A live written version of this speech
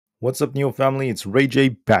What's up, NIO family? It's Rey-Jay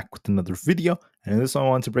back with another video. And in this one, I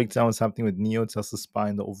want to break down what's happening with NIO, Tesla, SPY,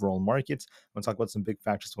 and the overall markets. I want to talk about some big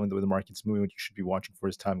factors showing the way the market's moving, what you should be watching for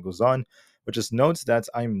as time goes on. But just note that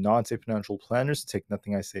I'm not a financial planner, so take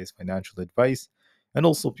nothing I say as financial advice. And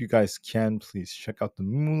also, if you guys can, please check out the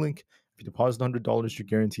Moon link. If you deposit $100, you're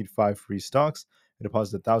guaranteed 5 free stocks. If you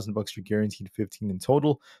deposit $1,000, you're guaranteed 15 in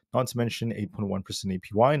total, not to mention 8.1%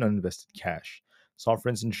 APY on uninvested cash. Soft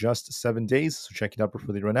runs in just 7 days, so check it out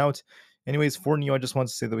before they run out. Anyways, for NIO, I just want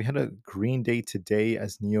to say that we had a green day today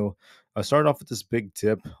as NIO started off with this big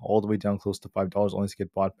dip all the way down close to $5, only to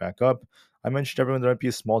get bought back up. I mentioned to everyone there might be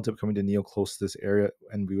a small dip coming to NIO close to this area,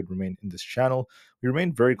 and we would remain in this channel. We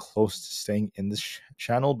remain very close to staying in this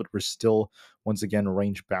channel, but we're still, once again,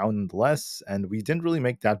 range bound nonetheless, and we didn't really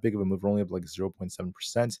make that big of a move. We're only up like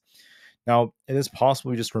 0.7%. Now, it is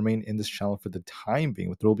possible we just remain in this channel for the time being,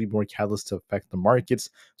 but there will be more catalysts to affect the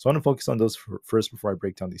markets. So I want to focus on those first before I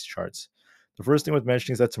break down these charts. The first thing worth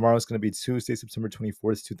mentioning is that tomorrow is going to be Tuesday, September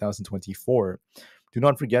 24th, 2024. Do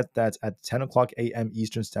not forget that at 10 o'clock a.m.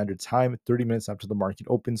 Eastern Standard Time, 30 minutes after the market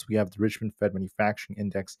opens, we have the Richmond Fed Manufacturing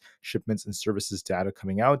Index shipments and services data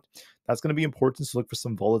coming out. That's going to be important to look for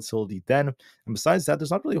some volatility then. And besides that,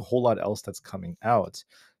 there's not really a whole lot else that's coming out.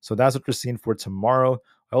 So that's what we're seeing for tomorrow.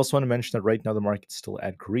 I also want to mention that right now the market's still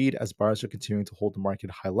at greed as buyers are continuing to hold the market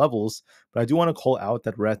at high levels. But I do want to call out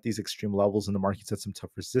that we're at these extreme levels and the market's at some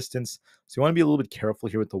tough resistance. So you want to be a little bit careful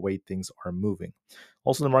here with the way things are moving.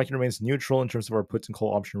 Also, the market remains neutral in terms of our put and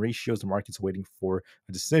call option ratios. The market's waiting for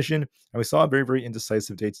a decision. And we saw a very, very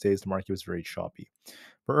indecisive day today as the market was very choppy.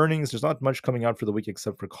 For earnings, there's not much coming out for the week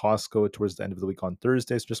except for Costco towards the end of the week on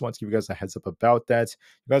Thursday. So just want to give you guys a heads up about that.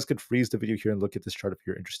 You guys could freeze the video here and look at this chart if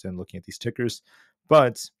you're interested in looking at these tickers.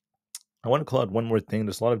 But I want to call out one more thing.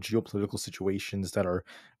 There's a lot of geopolitical situations that are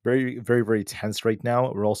very, very, very tense right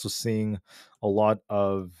now. We're also seeing a lot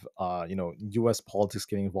of, U.S. politics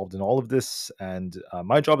getting involved in all of this. And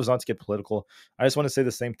my job is not to get political. I just want to say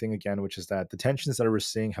the same thing again, which is that the tensions that we're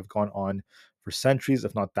seeing have gone on for centuries,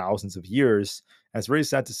 if not thousands of years. And it's very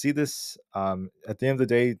sad to see this. At the end of the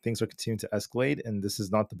day, things are continuing to escalate, and this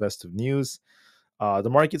is not the best of news. The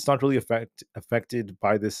market's not really affected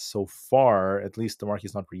by this so far. At least the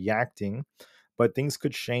market's not reacting. But things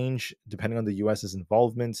could change depending on the U.S.'s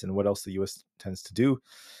involvement and what else the U.S. tends to do.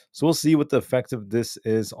 So we'll see what the effect of this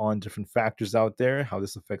is on different factors out there, how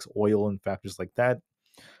this affects oil and factors like that.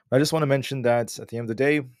 But I just want to mention that at the end of the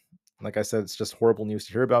day, like I said, it's just horrible news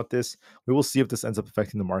to hear about this. We will see if this ends up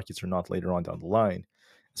affecting the markets or not later on down the line.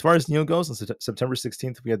 As far as NIO goes, on September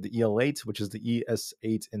 16th, we had the EL8, which is the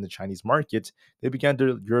ES8 in the Chinese market. They began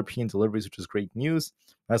their European deliveries, which is great news.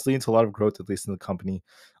 That's leading to a lot of growth, at least in the company.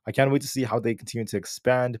 I can't wait to see how they continue to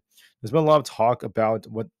expand. There's been a lot of talk about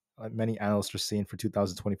what many analysts are seeing for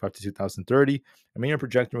 2025 to 2030. I mean, you're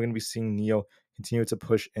projecting we're going to be seeing NIO continue to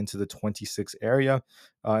push into the 26 area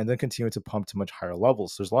and then continue to pump to much higher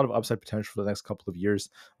levels. So there's a lot of upside potential for the next couple of years,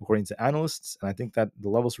 according to analysts. And I think that the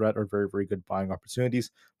levels we're at are very, very good buying opportunities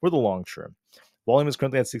for the long term. Volume is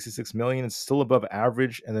currently at 66 million. It's still above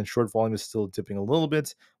average. And then short volume is still dipping a little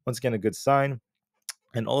bit. Once again, a good sign.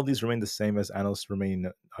 And all of these remain the same as analysts remain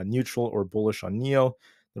neutral or bullish on NIO.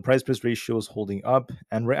 The price-price ratio is holding up,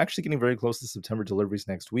 and we're actually getting very close to September deliveries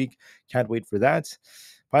next week. Can't wait for that.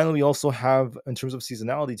 Finally, we also have, in terms of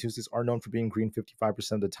seasonality, Tuesdays are known for being green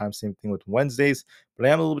 55% of the time. Same thing with Wednesdays, but I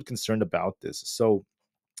am a little bit concerned about this. So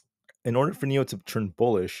in order for NIO to turn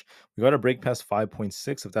bullish, we got to break past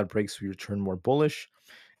 5.6. If that breaks, we return more bullish.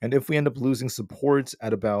 And if we end up losing support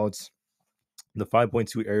at about the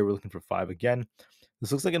 5.2 area, we're looking for 5 again.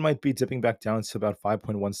 This looks like it might be dipping back down to about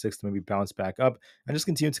 5.16 to maybe bounce back up and just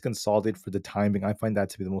continue to consolidate for the time being. I find that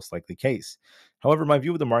to be the most likely case. However, my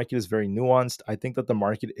view of the market is very nuanced. I think that the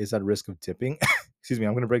market is at risk of dipping. Excuse me,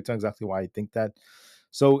 I'm going to break down exactly why I think that.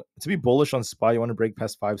 So to be bullish on SPY, you want to break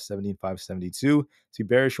past 570 and 572. To be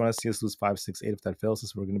bearish, you want to see us lose 568. If that fails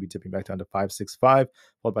us, we're going to be dipping back down to 565,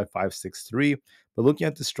 followed by 563. But looking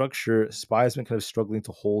at the structure, SPY has been kind of struggling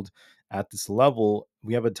to hold at this level.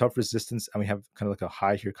 We have a tough resistance, and we have kind of like a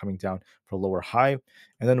high here coming down for a lower high.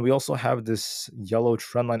 And then we also have this yellow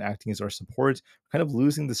trend line acting as our support. We're kind of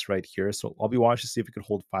losing this right here. So I'll be watching to see if we could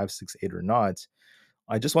hold 568 or not.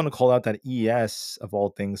 I just want to call out that ES, of all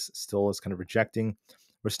things, still is kind of rejecting.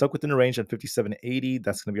 We're stuck within a range at 5780.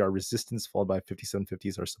 That's going to be our resistance, followed by 5750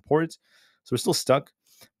 as our support. So we're still stuck.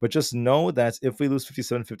 But just know that if we lose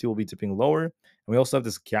 5750, we'll be dipping lower. And we also have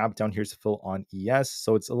this gap down here to fill on ES.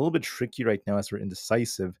 So it's a little bit tricky right now as we're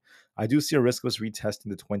indecisive. I do see a risk of us retesting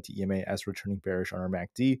the 20 EMA as returning bearish on our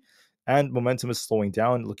MACD. And momentum is slowing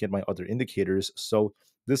down. Looking at my other indicators. So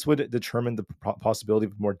This would determine the possibility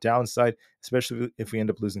of more downside, especially if we end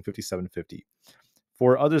up losing 57.50.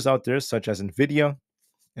 For others out there, such as Nvda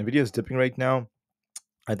is dipping right now.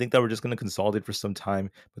 I think that we're just going to consolidate for some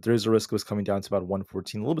time, but there is a risk of us coming down to about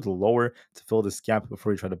 114, a little bit lower to fill this gap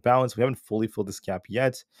before we try to balance. We haven't fully filled this gap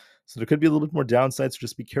yet, so there could be a little bit more downside, so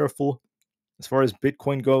just be careful. As far as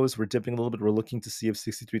Bitcoin goes, we're dipping a little bit. We're looking to see if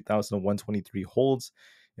 63,123 holds.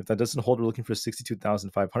 If that doesn't hold, we're looking for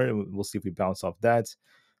 62,500, and we'll see if we bounce off that.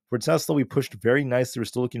 For Tesla, we pushed very nicely. We're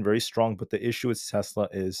still looking very strong, but the issue with Tesla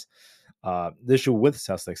is is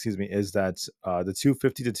that the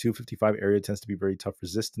 250 to 255 area tends to be very tough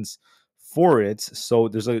resistance for it. So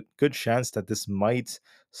there's a good chance that this might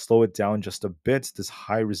slow it down just a bit. This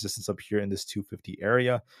high resistance up here in this 250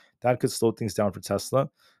 area, that could slow things down for Tesla.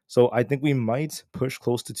 So I think we might push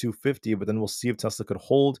close to 250, but then we'll see if Tesla could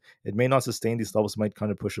hold. It may not sustain these levels, might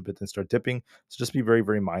kind of push a bit and start dipping. So just be very,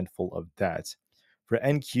 very mindful of that. For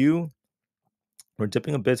NQ, we're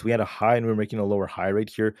dipping a bit. We had a high and we're making a lower high rate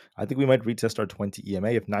here. I think we might retest our 20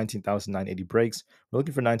 EMA if 19,980 breaks. We're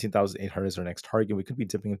looking for 19,800 as our next target. We could be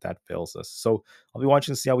dipping if that fails us. So I'll be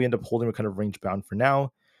watching to see how we end up holding. We're kind of range bound for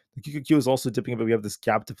now. The QQQ is also dipping a bit. We have this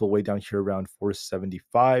gap to fill way down here around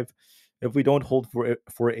 475. If we don't hold for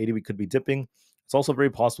 480, we could be dipping. It's also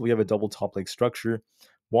very possible we have a double top leg structure.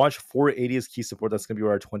 Watch 480 as key support. That's going to be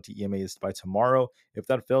where our 20 EMA is by tomorrow. If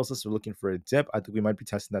that fails us, we're looking for a dip. I think we might be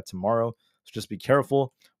testing that tomorrow. So just be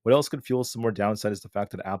careful. What else could fuel some more downside is the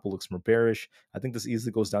fact that Aapl looks more bearish. I think this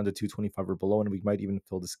easily goes down to 225 or below, and we might even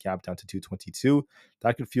fill this gap down to 222.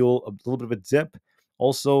 That could fuel a little bit of a dip.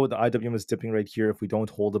 Also, the IWM is dipping right here. If we don't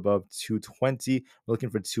hold above 220, we're looking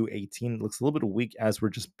for 218. It looks a little bit weak as we're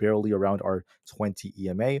just barely around our 20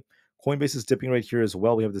 EMA. Coinbase is dipping right here as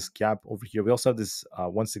well. We have this gap over here. We also have this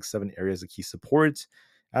 167 area as a key support.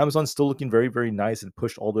 Amazon's still looking very, very nice. It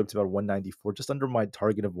pushed all the way up to about 194, just under my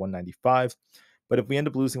target of 195. But if we end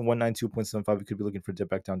up losing 192.75, we could be looking for a dip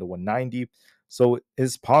back down to 190. So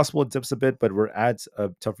it's possible it dips a bit, but we're at a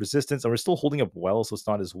tough resistance, and we're still holding up well, so it's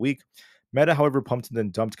not as weak. Meta, however, pumped and then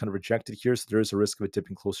dumped, kind of rejected here, so there is a risk of it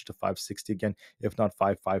dipping closer to 560 again, if not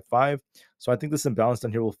 555. So I think this imbalance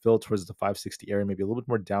down here will fill towards the 560 area. Maybe a little bit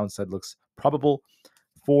more downside looks probable.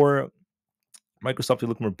 For Microsoft, we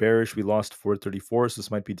look more bearish. We lost 434, so this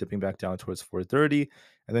might be dipping back down towards 430.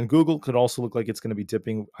 And then Google could also look like it's going to be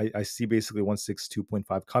dipping. I see basically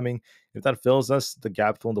 162.5 coming. If that fills us, the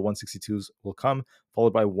gap fill in the 162s will come,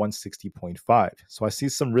 followed by 160.5. So I see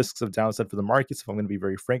some risks of downside for the markets, if I'm going to be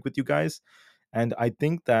very frank with you guys. And I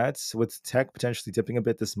think that with tech potentially dipping a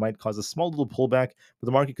bit, this might cause a small little pullback, but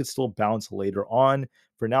the market could still bounce later on.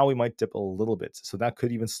 For now, we might dip a little bit. So that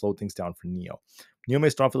could even slow things down for NIO. NIO may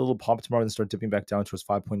start off with a little pop tomorrow and start dipping back down towards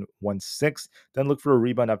 5.16. Then look for a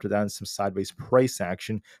rebound after that and some sideways price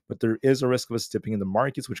action. But there is a risk of us dipping in the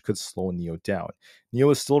markets, which could slow NIO down.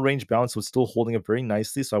 NIO is still range bound, so it's still holding up very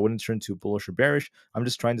nicely. So I wouldn't turn too bullish or bearish. I'm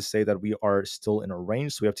just trying to say that we are still in a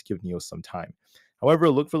range, so we have to give NIO some time.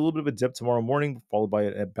 However, look for a little bit of a dip tomorrow morning, followed by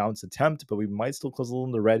a bounce attempt, but we might still close a little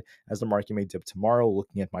in the red as the market may dip tomorrow,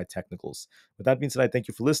 looking at my technicals. With that being said, I thank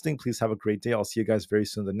you for listening. Please have a great day. I'll see you guys very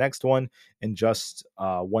soon in the next one in just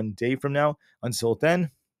 1 day from now. Until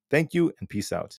then, thank you and peace out.